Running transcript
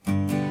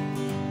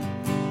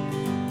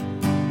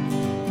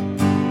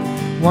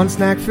One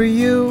snack for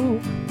you,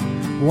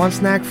 one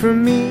snack for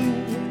me.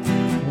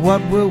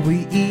 What will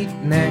we eat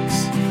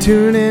next?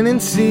 Tune in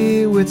and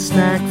see with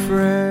Snack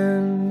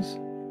Friends.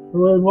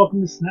 Hello and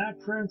welcome to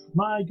Snack Friends with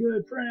my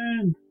good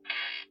friend,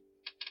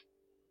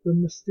 the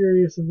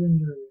mysterious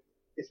Avenger.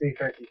 It's me,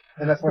 Frankie.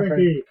 And that's my Frankie.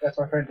 friend. That's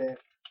my friend Dave.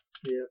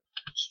 Yeah,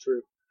 it's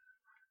true.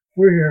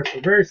 We're here for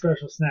a very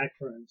special Snack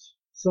Friends,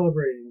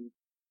 celebrating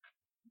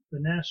the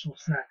National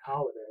Snack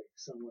Holiday,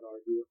 some would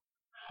argue.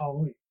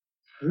 Halloween.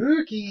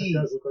 Spooky. It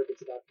does look like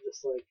it's about to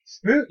just like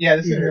Spook. Yeah,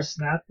 this either is.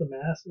 snap the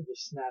mask or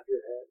just snap your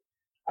head.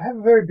 I have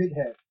a very big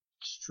head.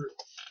 It's true.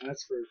 And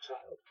that's for a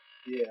child.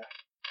 Yeah.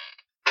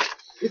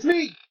 It's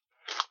me.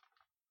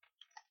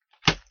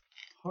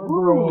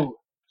 Harborough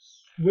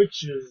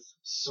switches.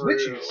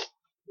 Switches.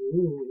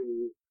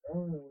 Ooh.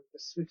 Oh, the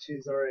switches.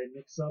 These are a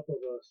mix-up of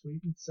a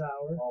sweet and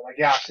sour. Oh my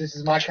gosh, this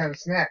is my kind of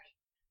snack.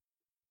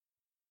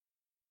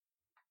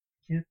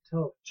 Can't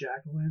tell if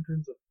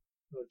jack-o'-lanterns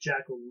or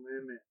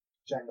jack-o'-lemon.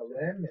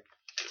 Jack-o'-lemon.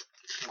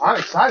 I'm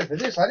excited for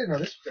this. I didn't know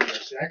this was going to be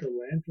a snack.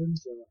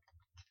 Jack-o'-lanterns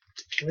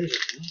flavor.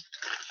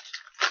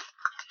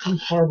 From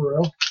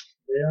Harborough,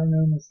 they are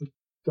known as the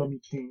gummy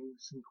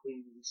kings and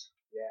queens.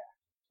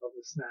 Yeah. Of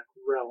the snack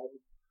realm.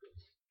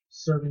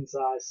 Serving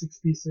size 6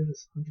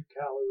 pieces, 100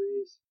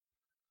 calories.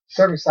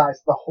 Serving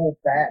size, the whole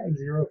bag.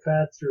 0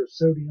 fat, 0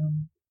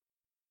 sodium.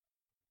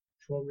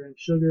 12 grams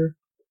sugar.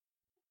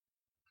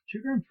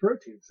 2 grams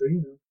protein, so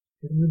you know,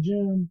 get in the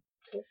gym.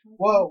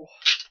 Whoa.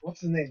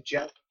 What's his name?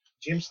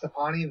 Jim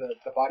Stefani, the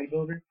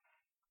bodybuilder.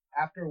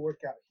 After a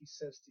workout, he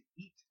says to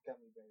eat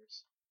gummy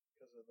bears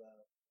because of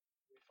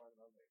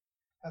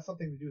has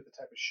something to do with the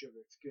type of sugar.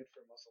 It's good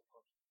for muscle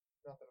pump.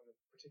 Not that I'm in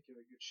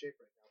particularly good shape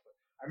right now, but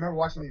I remember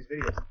watching these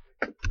videos.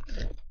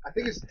 I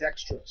think it's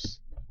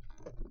dextrose.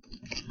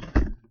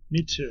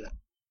 Me too. I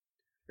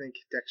think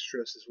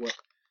dextrose is what.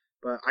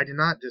 But I did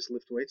not just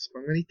lift weights, but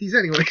I'm going to eat these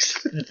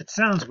anyways. If it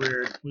sounds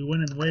weird, we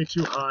went in way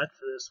too hot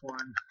for this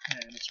one,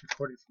 and it's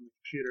recording from the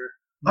computer.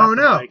 Oh, the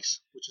no. mics,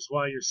 which is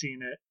why you're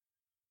seeing it.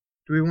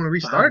 Do we want to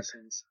restart? behind the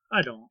scenes.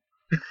 I don't.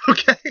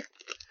 Okay.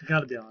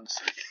 Gotta be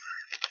honest.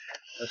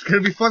 It's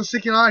going to be fun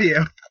sticking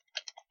audio.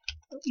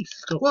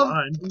 It's still Well,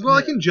 fine. well, I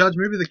Yeah, can judge.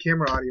 Maybe the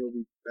camera audio will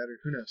be better.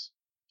 Who knows?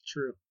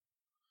 True. I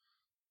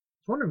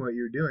was wondering what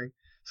you were doing.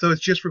 So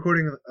it's just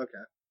recording.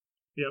 Okay.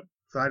 Yep.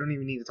 So I don't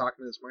even need to talk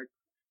into this mic.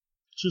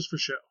 Just for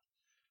show.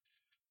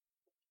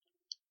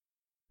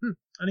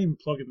 I didn't even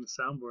plug in the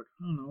soundboard.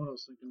 I don't know what I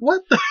was thinking.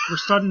 What the? We're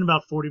starting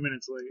about 40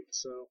 minutes late,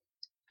 so.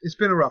 It's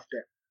been a rough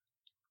day.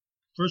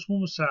 First one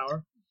was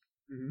sour.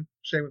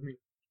 Same with me.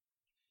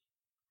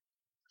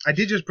 I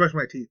did just brush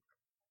my teeth.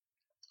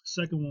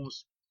 Second one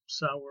was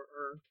sour.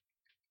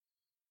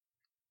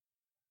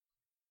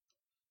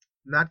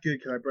 Not good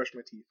because I brushed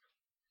my teeth.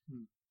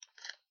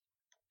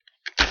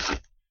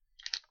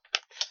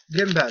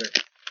 Getting better.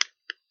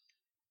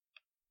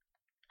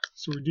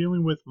 So we're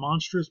dealing with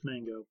Monstrous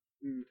Mango,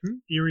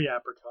 Eerie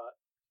Apricot,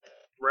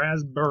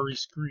 Raspberry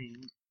Scream,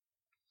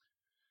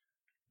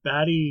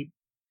 Batty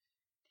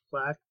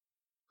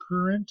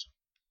Blackcurrant.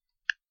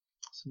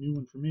 It's a new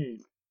one for me.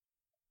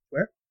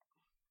 Where?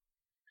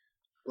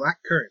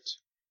 Black currant.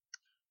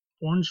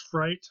 Orange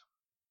Fright,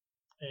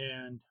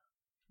 and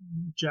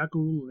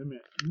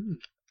jack-o'-lemon.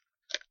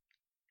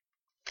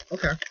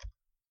 Okay.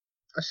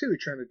 I see what you're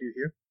trying to do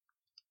here.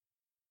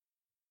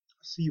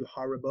 I see you,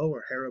 Haribo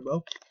or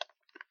Haribo.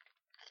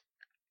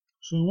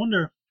 So I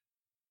wonder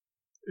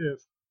if...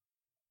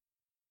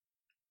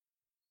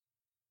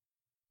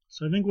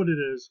 So I think what it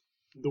is,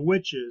 the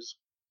witches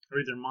are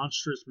either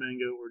Monstrous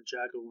Mango or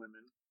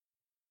jack-o'-lemon.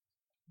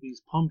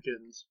 These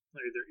pumpkins are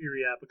either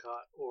Eerie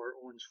Apricot or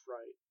Orange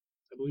Fright.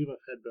 I believe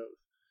I've had both.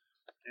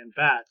 And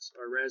bats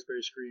are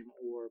Raspberry Scream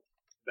or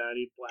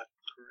Batty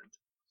Blackcurrant.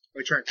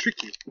 They try and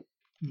trick you.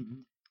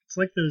 It's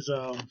like those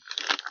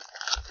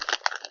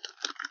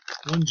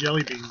one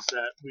jelly beans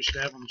that we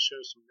should have on the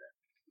show someday.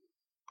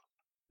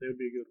 They would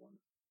be a good one.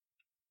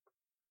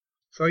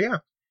 So yeah.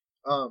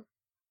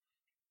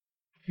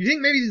 You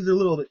think maybe these are a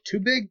little bit too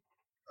big?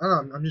 I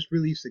don't know. I'm just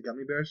really used to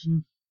gummy bears.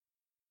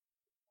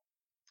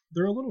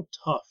 They're a little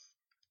tough.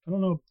 I don't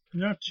know.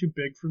 They're not too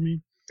big for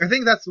me. I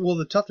think that's, well,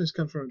 the toughness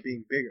comes from it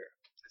being bigger.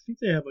 I think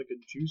they have like a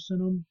juice in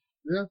them.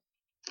 Yeah.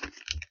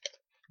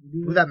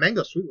 Well, that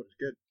mango sweet one is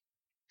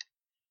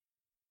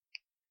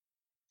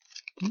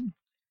good.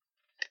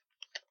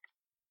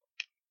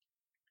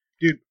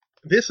 Dude,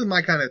 this is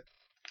my kind of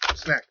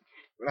snack.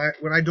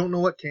 When I don't know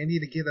what candy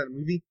to get at a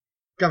movie,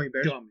 gummy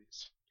bears.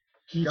 Gummies.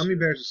 Gummy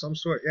bears of some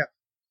sort, yeah.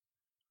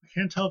 I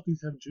can't tell if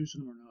these have juice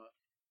in them or not.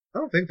 I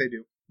don't think they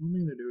do. I don't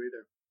think they do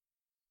either.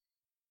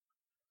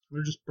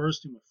 They're just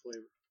bursting with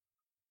flavor.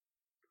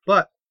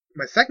 But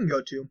my second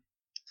go-to,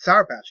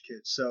 Sour Patch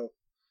Kids. So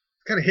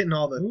it's kind of hitting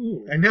all the.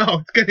 Ooh. I know,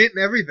 it's kind of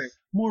hitting everything.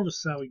 More of a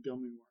sour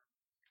gummy worm.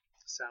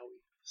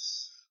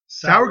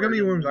 Sour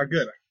gummy worms are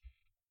good.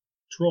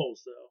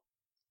 Trolls, though.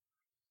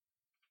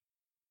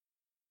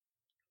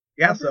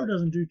 Yeah, Pepper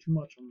doesn't do too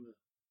much on the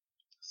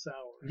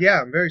sour.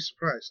 Yeah, I'm very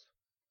surprised.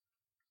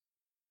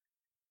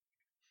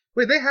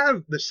 Wait, they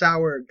have the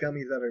sour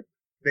gummies that are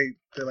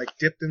they're like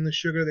dipped in the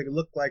sugar. They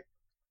look like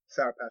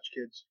Sour Patch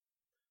Kids.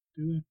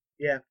 Do they?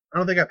 Yeah, I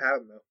don't think I've had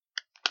them though.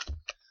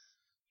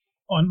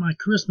 On my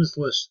Christmas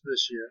list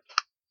this year,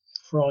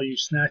 for all you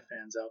snack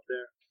fans out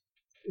there,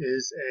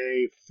 is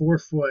a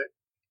 4-foot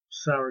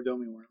sour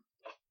gummy worm.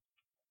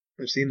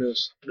 I've seen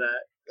those.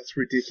 That's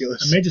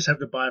ridiculous. I may just have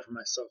to buy for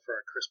myself for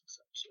our Christmas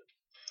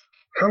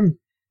episode.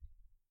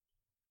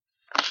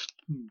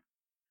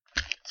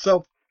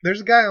 So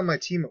there's a guy on my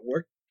team at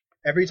work.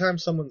 Every time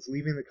someone's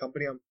leaving the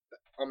company on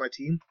my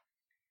team,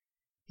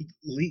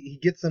 he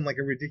gets them like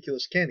a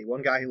ridiculous candy.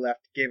 One guy he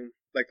left gave him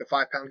like the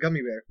 5-pound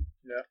gummy bear.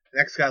 Yeah. The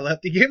next guy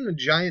left, he gave him a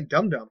giant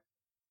Dum Dum.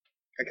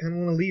 I kind of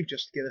want to leave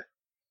just to get a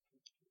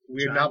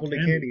weird Giant novelty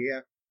candy. candy.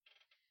 Yeah.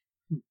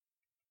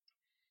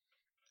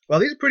 Well,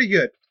 these are pretty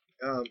good.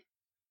 I'm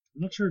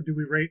not sure, do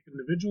we rate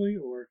individually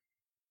or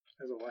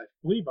as a life?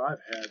 I believe I've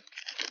had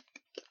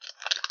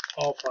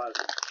all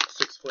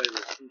 6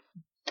 flavors.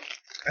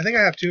 I think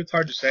I have 2. It's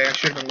hard to say. I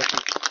should have been looking.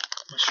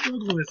 My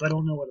struggle is I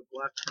don't know what a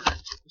black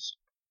currant is.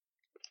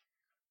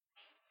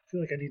 I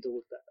feel like I need to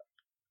look that up.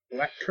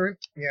 Black currant?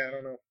 Yeah, I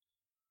don't know.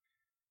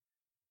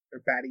 Or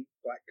batty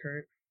black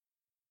currant.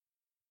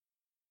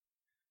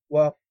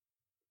 Well,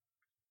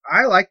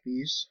 I like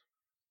these.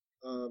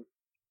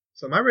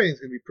 So my rating's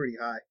going to be pretty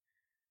high.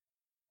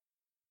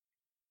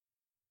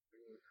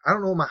 I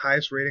don't know what my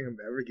highest rating I've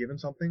ever given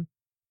something.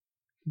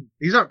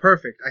 These aren't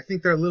perfect. I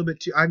think they're a little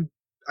bit too...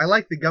 I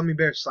like the gummy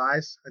bear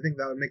size. I think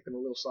that would make them a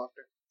little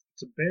softer.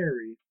 It's a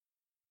berry.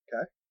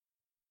 Okay.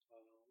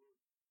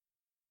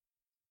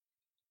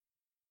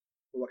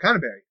 Well, what kind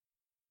of berry?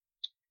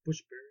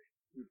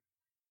 Bushberry.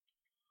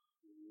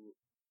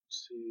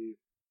 Let's see.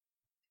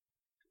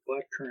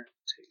 Black currant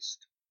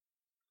taste.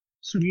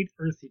 Sweet,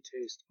 earthy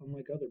taste,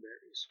 unlike other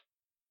berries.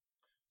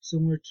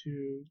 Similar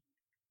to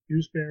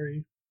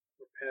gooseberry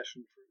or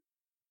passion fruit.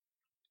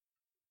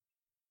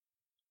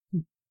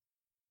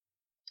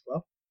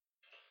 Well,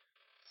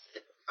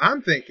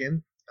 I'm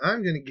thinking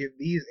I'm going to give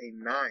these a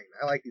 9.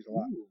 I like these a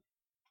lot. Ooh.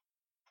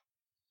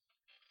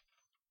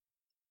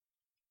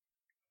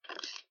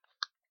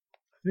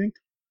 I think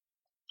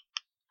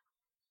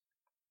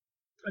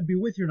I'd be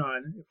with your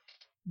 9 if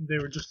they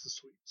were just the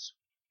sweets.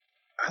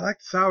 I like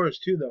the sours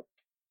too, though.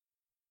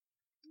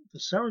 The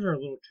sours are a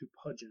little too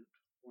pungent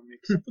for me,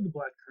 except for the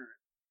black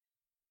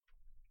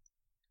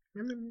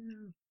currant.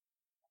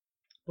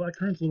 Black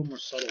currant's a little more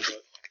subtle,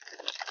 but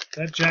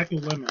that Jack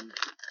of Lemon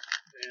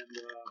and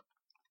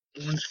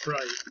Orange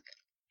Fright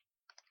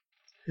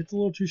hits a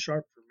little too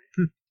sharp for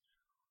me.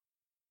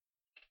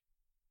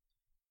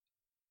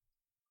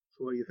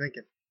 So what are you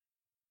thinking?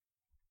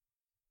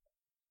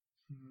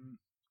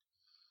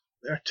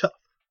 They're tough.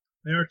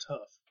 They are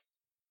tough,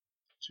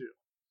 too.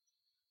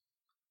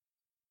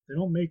 They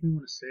don't make me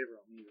want to savor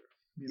them either.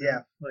 You know?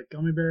 Yeah. Like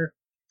gummy bear,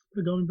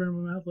 put a gummy bear in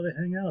my mouth, let it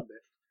hang out a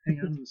bit. Hang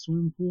out in the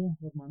swimming pool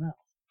with my mouth.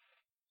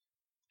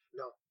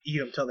 No, eat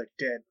them till they're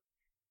dead.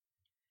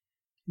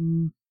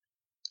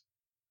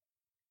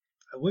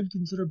 I would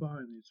consider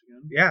buying these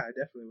again. Yeah, I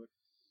definitely would.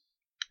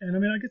 And I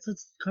mean, I guess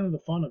that's kind of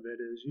the fun of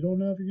it, is you don't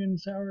know if you're getting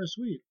sour or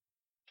sweet.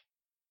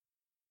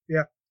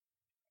 Yeah.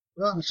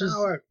 Well, Which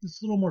sour.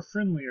 it's a little more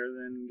friendlier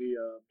than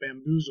the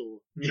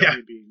Bamboozle Yeah.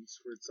 jelly beans,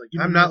 where it's like you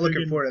don't I'm know not if you're looking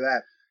getting forward to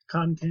that.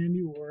 cotton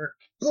candy or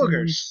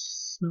Boogers.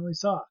 someone's smelly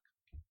sock.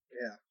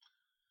 Yeah.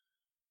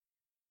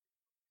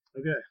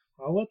 Okay,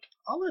 I'll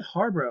let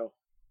Harbro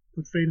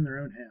put fate in their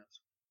own hands.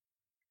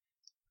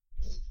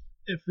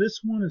 If this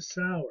one is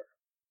sour,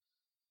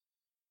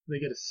 they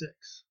get a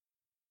 6.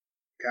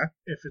 Okay.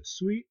 If it's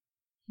sweet,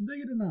 they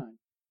get a 9.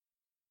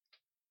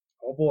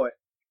 Oh boy.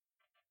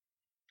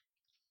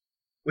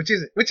 Which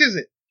is it? Which is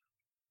it?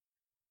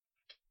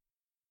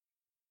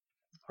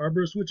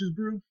 Harbro Switches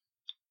Brew,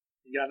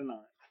 you got a 9.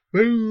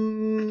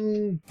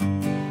 Boom.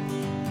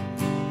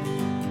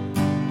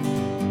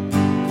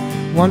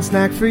 One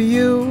snack for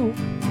you,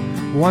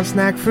 one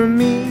snack for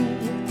me.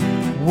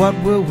 What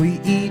will we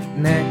eat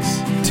next?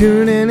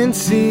 Tune in and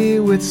see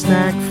with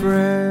Snack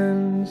Friends.